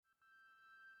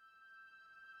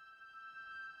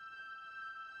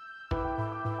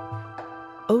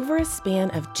Over a span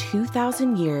of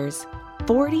 2,000 years,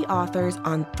 40 authors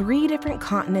on 3 different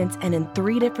continents and in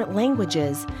 3 different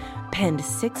languages penned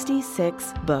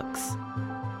 66 books,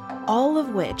 all of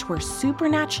which were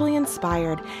supernaturally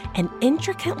inspired and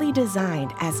intricately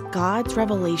designed as God's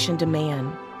revelation to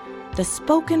man. The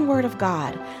spoken word of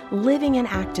God, living and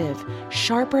active,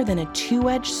 sharper than a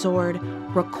 2-edged sword,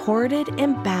 recorded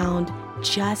and bound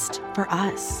just for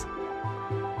us.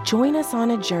 Join us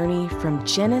on a journey from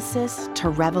Genesis to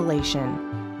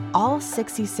Revelation, all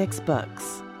 66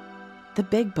 books. The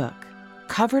Big Book,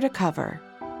 cover to cover.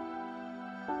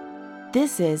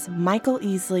 This is Michael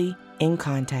Easley in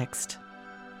Context.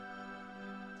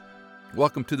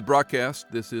 Welcome to the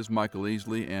broadcast. This is Michael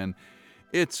Easley, and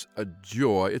it's a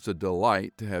joy, it's a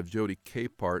delight to have Jody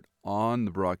Capehart on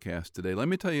the broadcast today. Let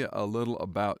me tell you a little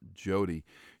about Jody.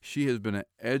 She has been an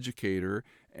educator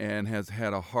and has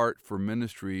had a heart for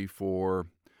ministry for,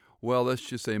 well, let's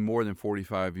just say more than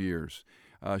 45 years.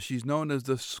 She's known as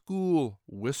the school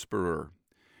whisperer.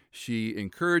 She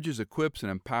encourages, equips,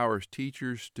 and empowers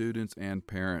teachers, students, and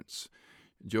parents.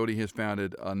 Jody has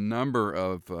founded a number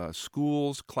of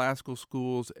schools, classical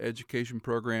schools, education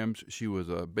programs. She was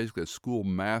basically a school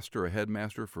master, a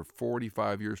headmaster for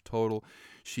 45 years total.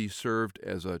 She served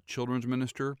as a children's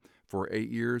minister for 8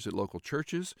 years at local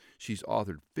churches. She's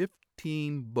authored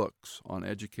 15 books on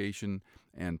education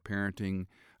and parenting,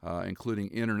 including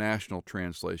international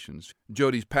translations.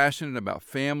 Jody's passionate about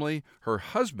family. Her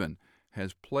husband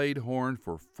has played horn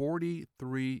for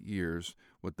 43 years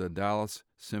with the Dallas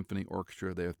Symphony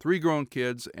Orchestra. They have 3 grown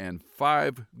kids and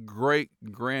 5 great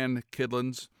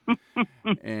grandkidlins.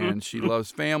 And she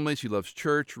loves family, she loves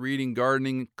church, reading,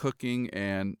 gardening, cooking,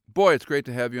 and boy, it's great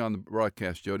to have you on the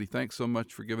broadcast, Jody. Thanks so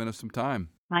much for giving us some time.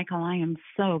 Michael, I am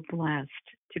so blessed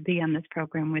to be on this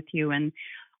program with you. And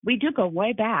we do go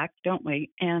way back, don't we?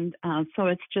 And so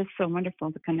it's just so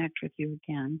wonderful to connect with you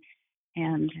again.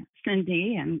 And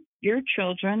Cindy and your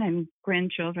children and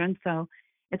grandchildren. So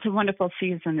it's a wonderful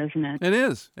season, isn't it? It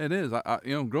is. It is.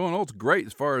 Growing old's great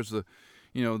as far as the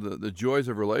joys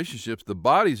of relationships. The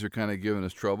bodies are kind of giving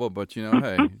us trouble, but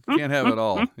hey, can't have it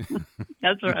all.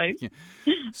 That's right.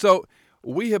 So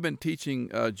we have been teaching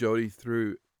Jody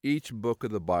through each book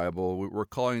of the Bible. We're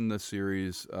calling the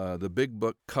series The Big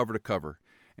Book, Cover to Cover.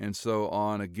 And so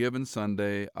on a given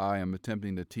Sunday, I am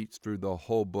attempting to teach through the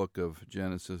whole book of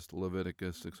Genesis,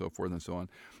 Leviticus, and so forth and so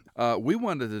on. We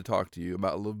wanted to talk to you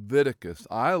about Leviticus.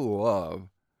 I love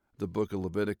the book of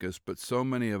Leviticus, but so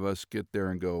many of us get there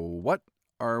and go, what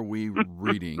are we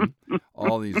reading?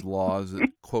 All these laws that,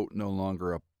 quote, no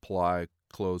longer apply,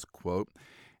 close quote.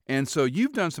 And so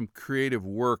you've done some creative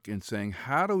work in saying,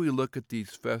 how do we look at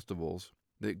these festivals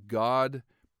that God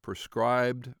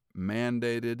prescribed,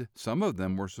 mandated? Some of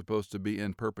them were supposed to be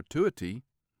in perpetuity.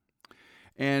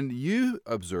 And you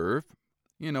observe,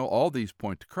 all these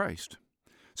point to Christ.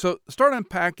 So start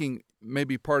unpacking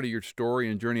maybe part of your story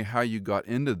and journey, how you got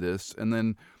into this, and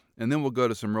then we'll go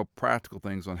to some real practical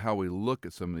things on how we look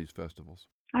at some of these festivals.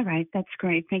 All right, that's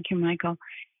great. Thank you, Michael.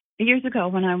 Years ago,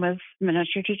 when I was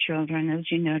minister to children, as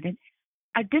you noted,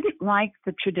 I didn't like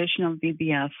the traditional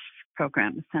VBS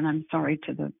programs, and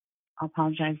I'll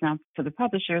apologize now to the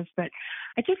publishers, but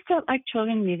I just felt like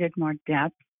children needed more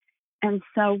depth. And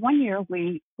so one year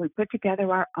we put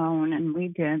together our own, and we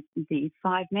did the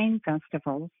 5 main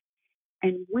festivals,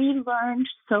 and we learned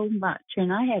so much.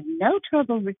 And I had no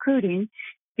trouble recruiting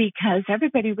because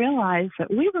everybody realized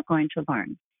that we were going to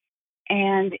learn.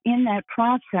 And in that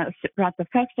process, it brought the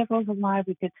festivals alive.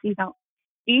 We could see how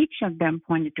each of them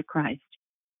pointed to Christ.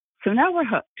 So now we're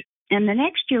hooked. And the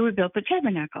next year we built the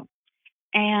tabernacle.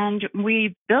 And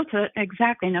we built it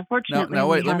exactly. And unfortunately, now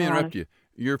wait, let me interrupt you.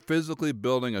 You're physically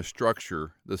building a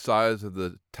structure the size of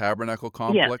the tabernacle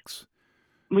complex?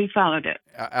 Yes, we followed it.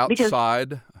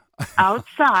 Outside?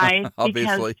 Outside.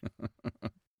 Obviously.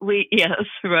 Yes,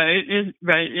 right,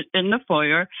 in the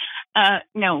foyer.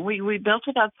 No, we built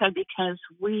it outside because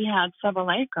we had several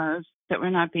acres that were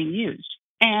not being used.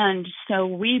 And so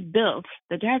we built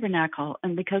the tabernacle,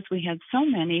 and because we had so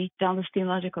many Dallas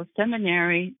Theological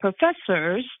Seminary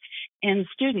professors and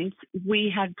students,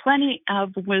 we had plenty of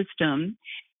wisdom,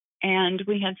 and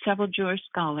we had several Jewish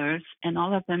scholars, and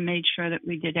all of them made sure that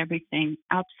we did everything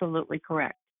absolutely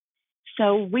correct.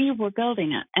 So we were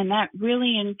building it, and that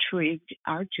really intrigued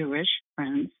our Jewish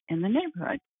friends in the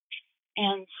neighborhood.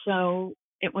 And so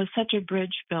it was such a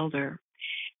bridge builder.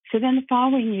 So then the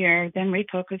following year, then we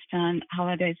focused on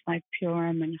holidays like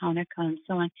Purim and Hanukkah and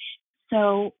so on.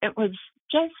 So it was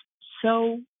just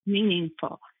so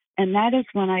meaningful. And that is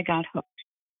when I got hooked.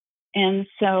 And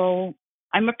so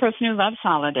I'm a person who loves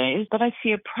holidays, but I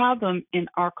see a problem in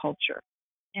our culture.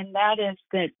 and that is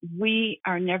that we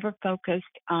are never focused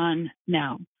on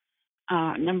now.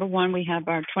 Number one, we have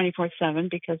our 24/7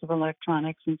 because of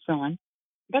electronics and so on,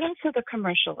 but also the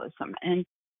commercialism. And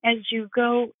as you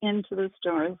go into the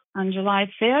stores on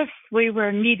July 5th,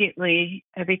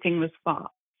 everything was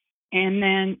fall. And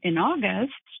then in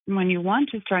August, when you want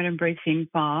to start embracing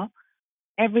fall,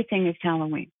 everything is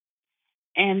Halloween.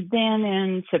 And then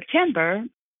in September,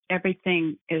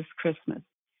 everything is Christmas.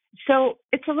 So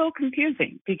it's a little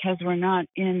confusing because we're not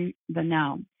in the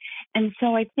now. And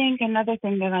so I think another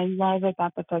thing that I love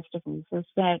about the festivals is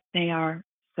that they are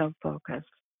so focused.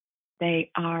 They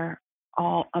are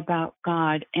all about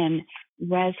God, and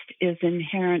rest is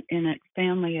inherent in it.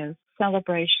 Family is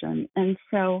celebration. And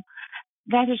so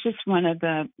that is just one of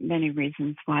the many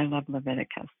reasons why I love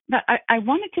Leviticus. But I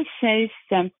wanted to say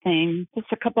something,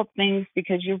 just a couple of things,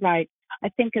 because you're right. I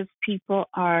think as people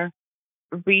are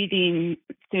reading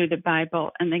through the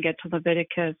Bible and they get to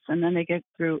Leviticus and then they get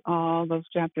through all those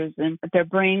chapters and their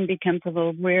brain becomes a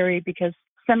little weary because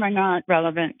some are not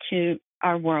relevant to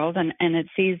our world, and it's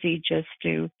easy just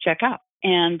to check out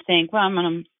and think, well, I'm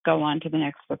going to go on to the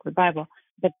next book of the Bible.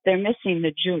 But they're missing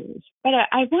the jewels. But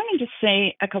I wanted to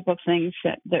say a couple of things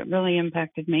that really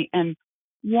impacted me. And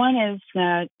one is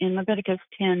that in Leviticus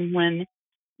 10, when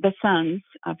the sons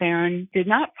of Aaron did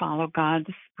not follow God's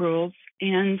rules,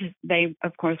 and they,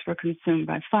 of course, were consumed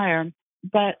by fire,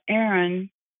 but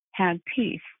Aaron had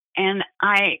peace. And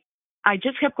I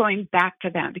just kept going back to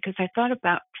that because I thought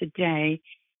about today,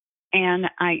 and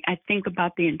I think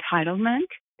about the entitlement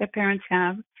that parents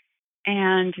have,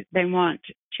 and they want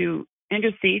to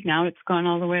intercede. Now it's gone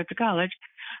all the way up to college,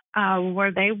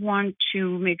 where they want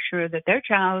to make sure that their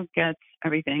child gets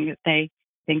everything that they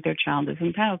think their child is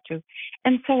entitled to.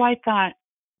 And so I thought,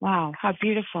 wow, how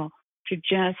beautiful to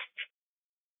just,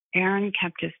 Aaron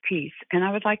kept his peace. And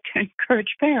I would like to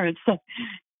encourage parents to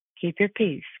keep your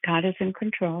peace. God is in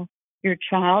control. Your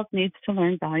child needs to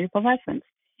learn valuable lessons.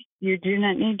 You do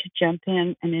not need to jump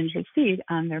in and intercede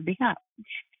on their behalf.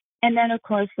 And then, of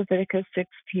course, Leviticus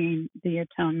 16, the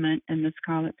atonement and the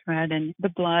scarlet thread and the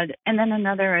blood. And then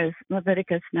another is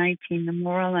Leviticus 19, the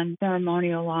moral and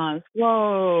ceremonial laws.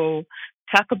 Whoa,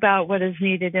 talk about what is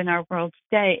needed in our world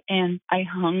today. And I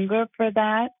hunger for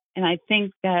that. And I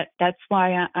think that's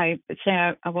why I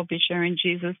say I will be sharing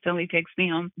Jesus till he takes me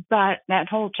home. But that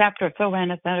whole chapter is so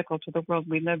antithetical to the world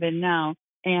we live in now.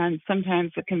 And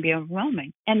sometimes it can be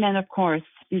overwhelming. And then, of course,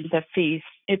 the feast.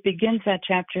 It begins that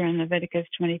chapter in Leviticus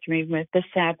 23 with the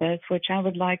Sabbath, which I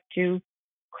would like to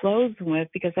close with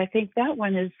because I think that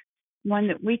one is one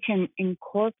that we can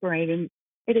incorporate, and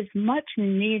it is much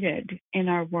needed in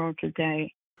our world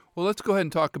today. Well, let's go ahead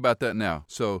and talk about that now.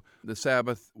 So the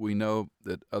Sabbath, we know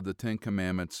that of the Ten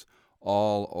Commandments,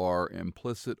 all are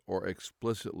implicit or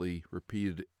explicitly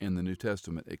repeated in the New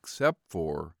Testament, except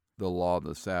for the law of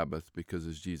the Sabbath, because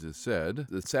as Jesus said,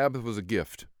 the Sabbath was a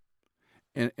gift.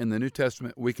 In the New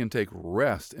Testament, we can take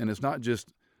rest, and it's not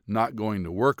just not going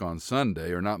to work on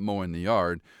Sunday or not mowing the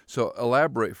yard. So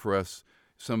elaborate for us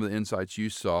some of the insights you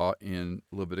saw in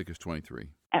Leviticus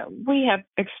 23. We have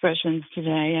expressions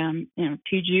today,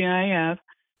 TGIF,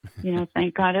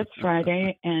 thank God it's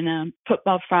Friday, and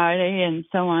football Friday, and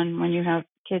so on when you have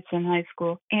kids in high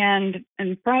school. And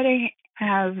Friday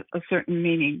has a certain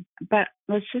meaning. But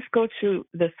let's just go to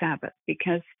the Sabbath,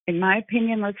 because in my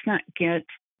opinion, let's not get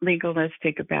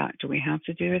legalistic about, do we have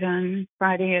to do it on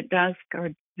Friday at dusk, or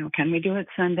can we do it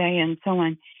Sunday, and so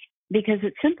on, because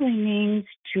it simply means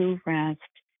to rest.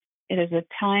 It is a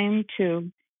time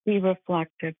to be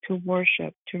reflective, to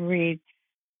worship, to read,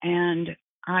 and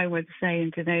I would say in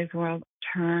today's world,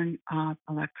 turn off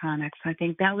electronics. I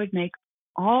think that would make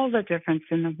all the difference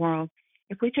in the world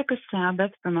if we took a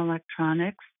Sabbath from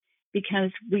electronics,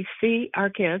 because we see our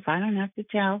kids, I don't have to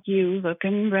tell you, look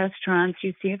in restaurants,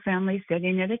 you see a family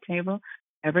sitting at a table,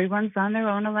 everyone's on their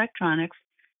own electronics,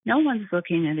 no one's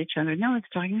looking at each other, no one's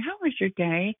talking, how was your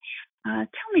day?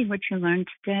 Tell me what you learned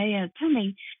today, tell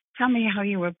me how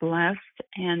you were blessed,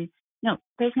 and no,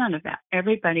 there's none of that.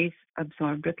 Everybody's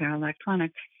absorbed with their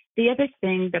electronics. The other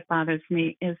thing that bothers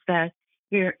me is that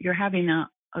you're having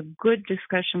a good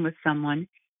discussion with someone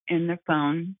in their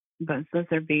phone, buzzes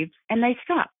or beeps, and they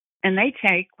stop. And they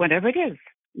take whatever it is,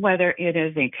 whether it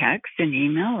is a text, an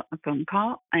email, a phone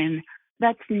call, and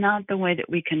that's not the way that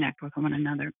we connect with one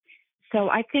another. So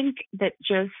I think that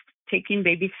just taking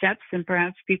baby steps, and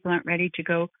perhaps people aren't ready to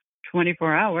go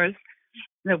 24 hours,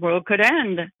 the world could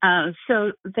end.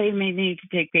 So they may need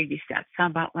to take baby steps. How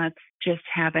about let's just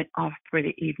have it off for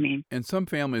the evening? And some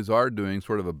families are doing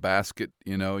sort of a basket,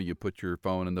 you put your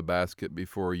phone in the basket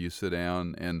before you sit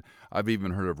down. And I've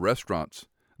even heard of restaurants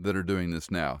that are doing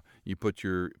this now. You put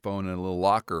your phone in a little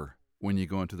locker when you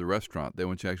go into the restaurant. They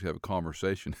want you to actually have a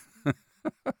conversation.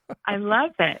 I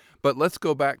love it. But let's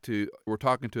go back to, we're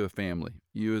talking to a family.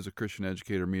 You as a Christian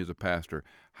educator, me as a pastor.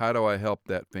 How do I help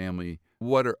that family?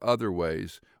 What are other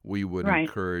ways we would Right.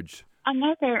 encourage?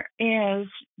 Another is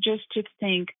just to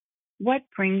think, what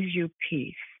brings you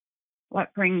peace?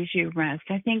 What brings you rest?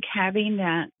 I think having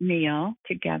that meal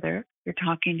together, you're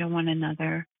talking to one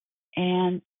another,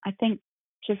 and I think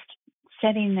just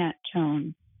setting that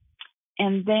tone.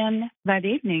 And then that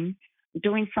evening,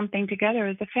 doing something together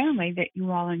as a family that you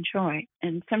all enjoy.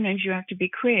 And sometimes you have to be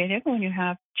creative when you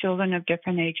have children of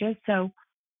different ages. So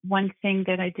one thing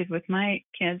that I did with my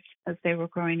kids as they were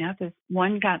growing up is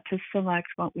one got to select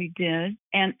what we did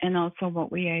and also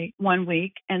what we ate one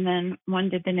week, and then one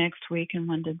did the next week and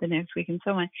one did the next week and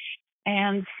so on.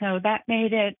 And so that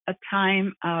made it a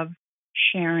time of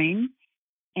sharing,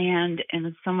 and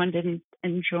if someone didn't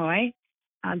enjoy,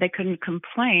 they couldn't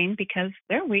complain because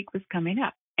their week was coming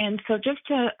up. And so just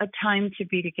a time to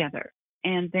be together.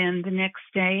 And then the next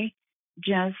day,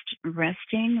 just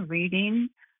resting, reading.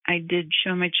 I did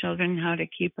show my children how to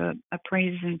keep a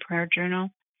praise and prayer journal,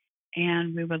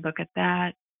 and we would look at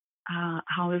that.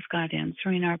 How is God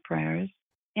answering our prayers?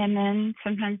 And then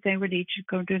sometimes they would each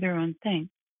go do their own thing,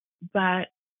 but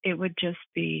it would just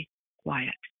be quiet.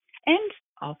 And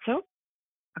also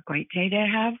a great day to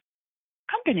have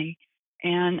company,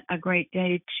 and a great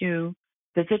day to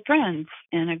visit friends,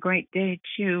 and a great day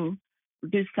to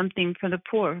do something for the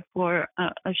poor, for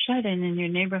a shut-in in your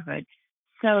neighborhood.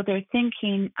 So they're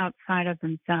thinking outside of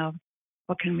themselves.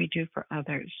 What can we do for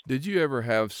others? Did you ever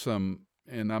have some,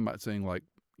 and I'm not saying like,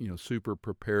 super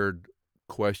prepared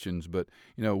questions, but,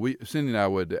 Cindy and I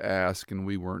would ask, and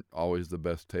we weren't always the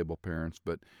best table parents,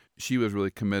 but she was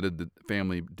really committed that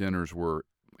family dinners were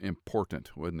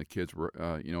important when the kids were,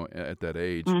 at that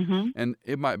age. Mm-hmm. And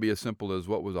it might be as simple as,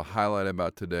 what was a highlight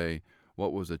about today?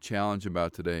 What was a challenge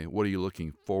about today? What are you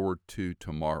looking forward to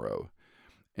tomorrow?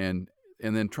 And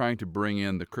then trying to bring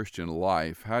in the Christian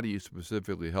life. How do you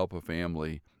specifically help a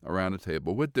family around a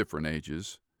table with different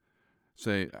ages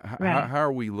say, Right. how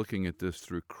are we looking at this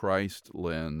through Christ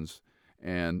lens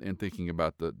and thinking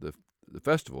about the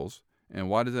festivals, and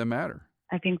why does that matter?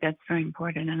 I think that's very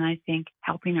important. And I think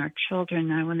helping our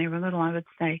children, when they were little, I would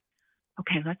say,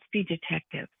 okay, let's be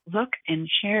detectives. Look and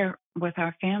share with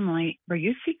our family where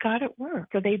you see God at work.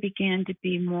 So they began to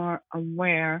be more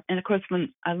aware. And of course,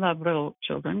 when I love little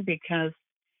children, because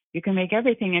you can make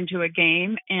everything into a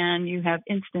game and you have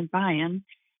instant buy-in.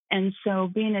 And so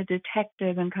being a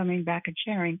detective and coming back and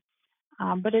sharing,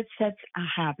 but it sets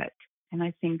a habit. And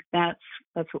I think that's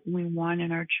what we want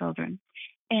in our children.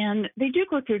 And they do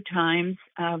go through times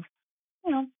of,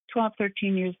 12,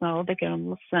 13 years old, they get a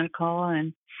little cynical.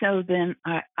 And so then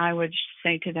I would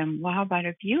say to them, well, how about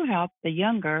if you help the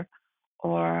younger,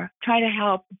 or try to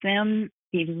help them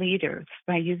be leaders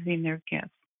by using their gifts,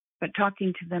 but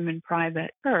talking to them in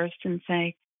private first and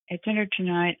say, at dinner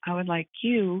tonight, I would like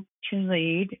you to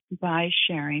lead by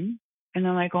sharing. And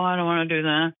they're like, oh, I don't want to do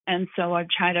that. And so I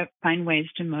try to find ways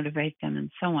to motivate them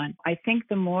and so on. I think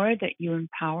the more that you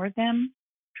empower them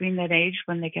between that age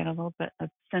when they get a little bit of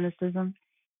cynicism,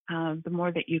 the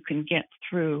more that you can get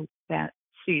through that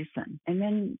season. And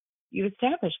then you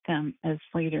establish them as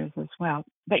leaders as well.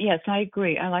 But yes, I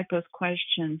agree. I like those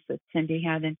questions that Cindy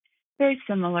had, and very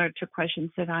similar to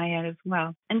questions that I had as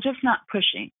well. And just not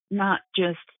pushing, not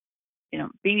just,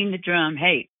 beating the drum.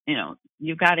 Hey,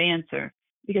 you've got to answer.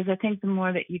 Because I think the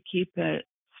more that you keep it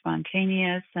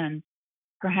spontaneous, and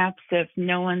perhaps if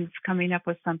no one's coming up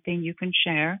with something, you can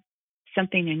share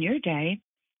something in your day.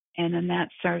 And then that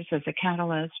serves as a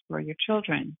catalyst for your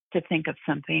children to think of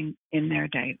something in their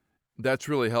day. That's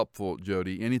really helpful,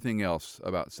 Jody. Anything else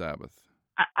about Sabbath?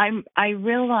 I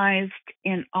realized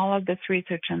in all of this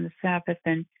research on the Sabbath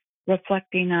and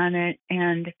reflecting on it,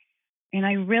 and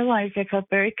I realized I felt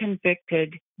very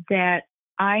convicted that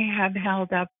I have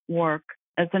held up work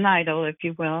as an idol, if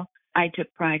you will. I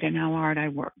took pride in how hard I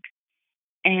worked.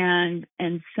 And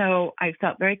so I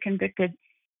felt very convicted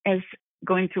as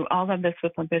going through all of this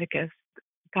with Leviticus.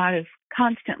 God is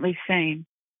constantly saying,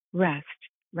 rest,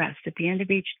 rest. At the end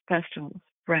of each festival,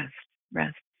 rest,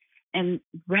 rest. And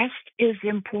rest is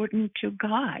important to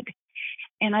God.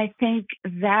 And I think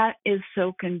that is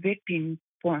so convicting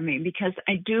for me, because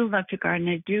I do love to garden.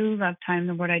 I do love time in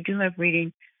the Word. I do love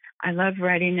reading. I love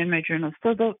writing in my journal.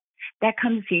 So that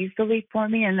comes easily for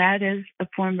me, and that is a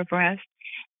form of rest.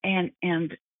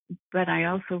 But I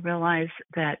also realize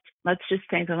that, let's just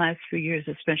say the last few years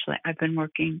especially, I've been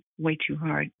working way too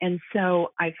hard. And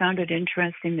so I found it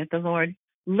interesting that the Lord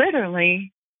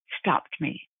literally stopped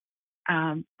me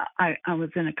I was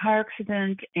in a car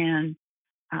accident and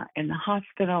in the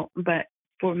hospital, but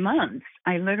for months,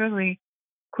 I literally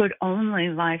could only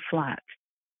lie flat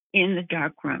in the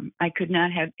dark room. I could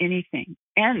not have anything,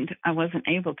 and I wasn't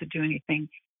able to do anything.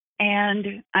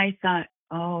 And I thought,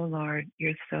 oh, Lord,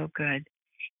 you're so good,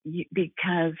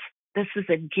 because this is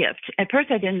a gift. At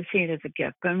first, I didn't see it as a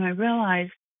gift, but when I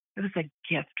realized it was a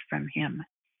gift from him.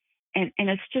 And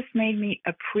it's just made me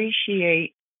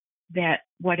appreciate that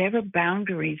whatever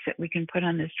boundaries that we can put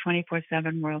on this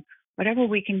 24/7 world, whatever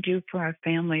we can do for our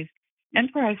families and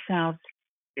for ourselves,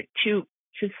 to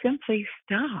simply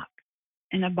stop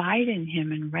and abide in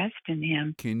him and rest in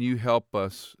him. Can you help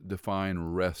us define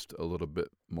rest a little bit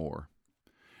more?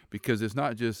 Because it's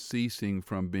not just ceasing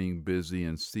from being busy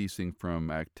and ceasing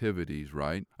from activities,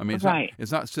 right? I mean,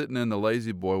 it's not sitting in the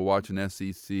lazy boy watching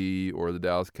SEC or the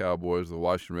Dallas Cowboys or the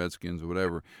Washington Redskins or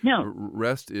whatever. No.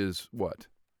 Rest is what?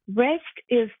 Rest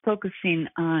is focusing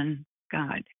on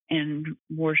God and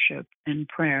worship and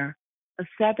prayer. A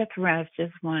Sabbath rest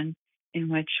is one in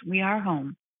which we are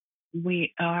home.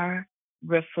 We are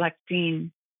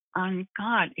reflecting on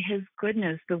God, his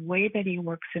goodness, the way that he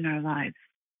works in our lives.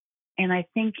 And I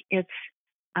think it's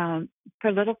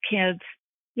for little kids,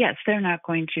 yes, they're not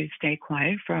going to stay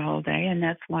quiet for a whole day. And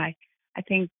that's why I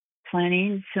think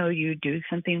planning so you do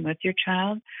something with your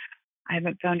child. I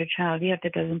haven't found a child yet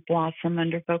that doesn't blossom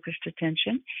under focused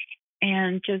attention,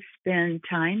 and just spend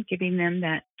time giving them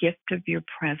that gift of your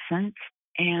presence.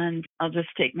 And I'll just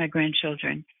take my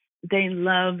grandchildren. They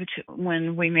loved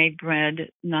when we made bread,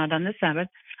 not on the Sabbath,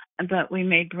 but we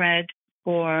made bread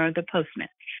for the postman.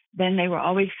 Then they were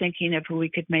always thinking of who we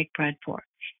could make bread for.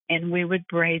 And we would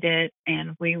braid it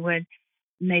and we would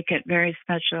make it very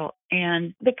special.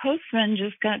 And the postman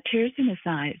just got tears in his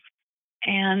eyes.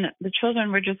 And the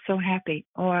children were just so happy.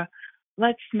 Or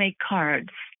let's make cards.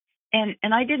 And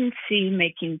I didn't see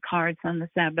making cards on the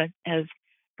Sabbath as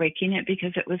breaking it,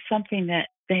 because it was something that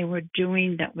they were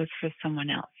doing that was for someone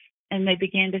else. And they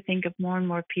began to think of more and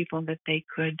more people that they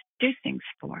could do things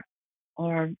for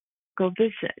or go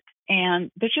visit.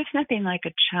 And there's just nothing like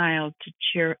a child to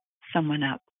cheer someone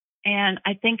up. And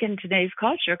I think in today's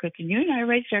culture, because you and I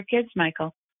raised our kids,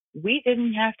 Michael, we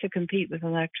didn't have to compete with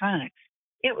electronics.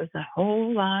 It was a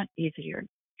whole lot easier.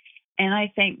 And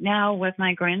I think now with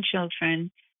my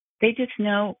grandchildren, they just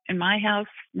know in my house,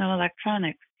 no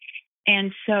electronics.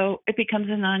 And so it becomes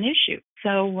a non-issue.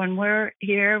 So when we're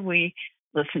here, we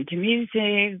listen to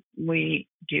music, we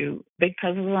do big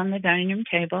puzzles on the dining room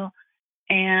table,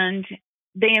 and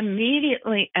they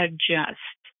immediately adjust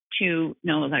to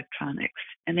no electronics.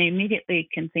 And they immediately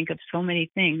can think of so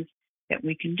many things that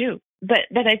we can do. But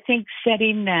I think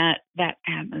setting that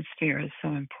atmosphere is so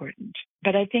important.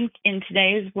 But I think in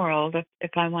today's world,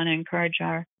 if I want to encourage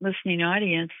our listening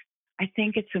audience, I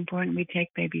think it's important we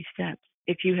take baby steps.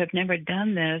 If you have never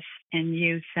done this and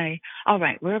you say, all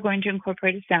right, we're going to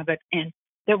incorporate a Sabbath and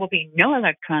there will be no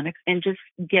electronics, and just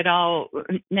get all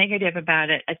negative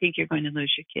about it, I think you're going to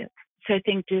lose your kids. So I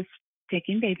think just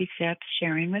taking baby steps,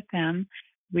 sharing with them,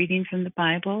 reading from the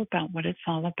Bible about what it's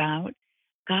all about.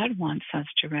 God wants us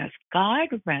to rest. God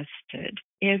rested.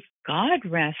 If God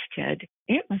rested,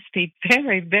 it must be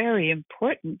very, very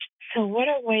important. So what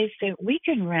are ways that we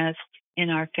can rest in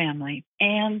our family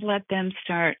and let them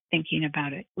start thinking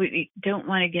about it? We don't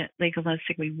want to get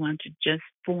legalistic. We want to just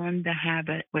form the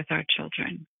habit with our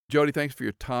children. Jody, thanks for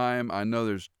your time. I know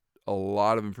there's a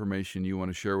lot of information you want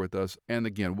to share with us. And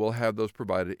again, we'll have those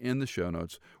provided in the show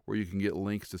notes where you can get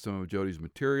links to some of Jody's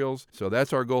materials. So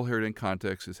that's our goal here at In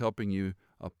Context, is helping you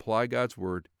apply God's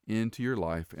Word into your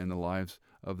life and the lives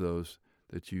of those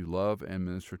that you love and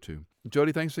minister to.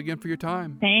 Jody, thanks again for your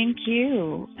time. Thank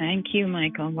you. Thank you,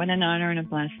 Michael. What an honor and a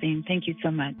blessing. Thank you so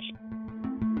much.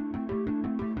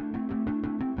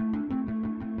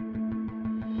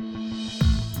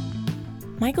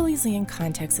 Michael Easley in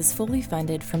Context is fully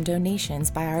funded from donations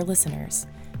by our listeners.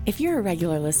 If you're a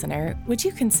regular listener, would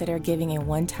you consider giving a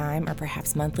one-time or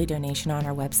perhaps monthly donation on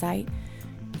our website?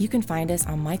 You can find us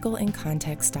on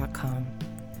michaelincontext.com.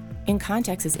 In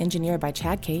Context is engineered by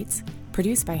Chad Cates,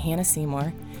 produced by Hannah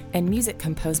Seymour, and music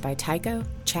composed by Tycho,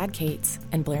 Chad Cates,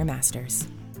 and Blair Masters.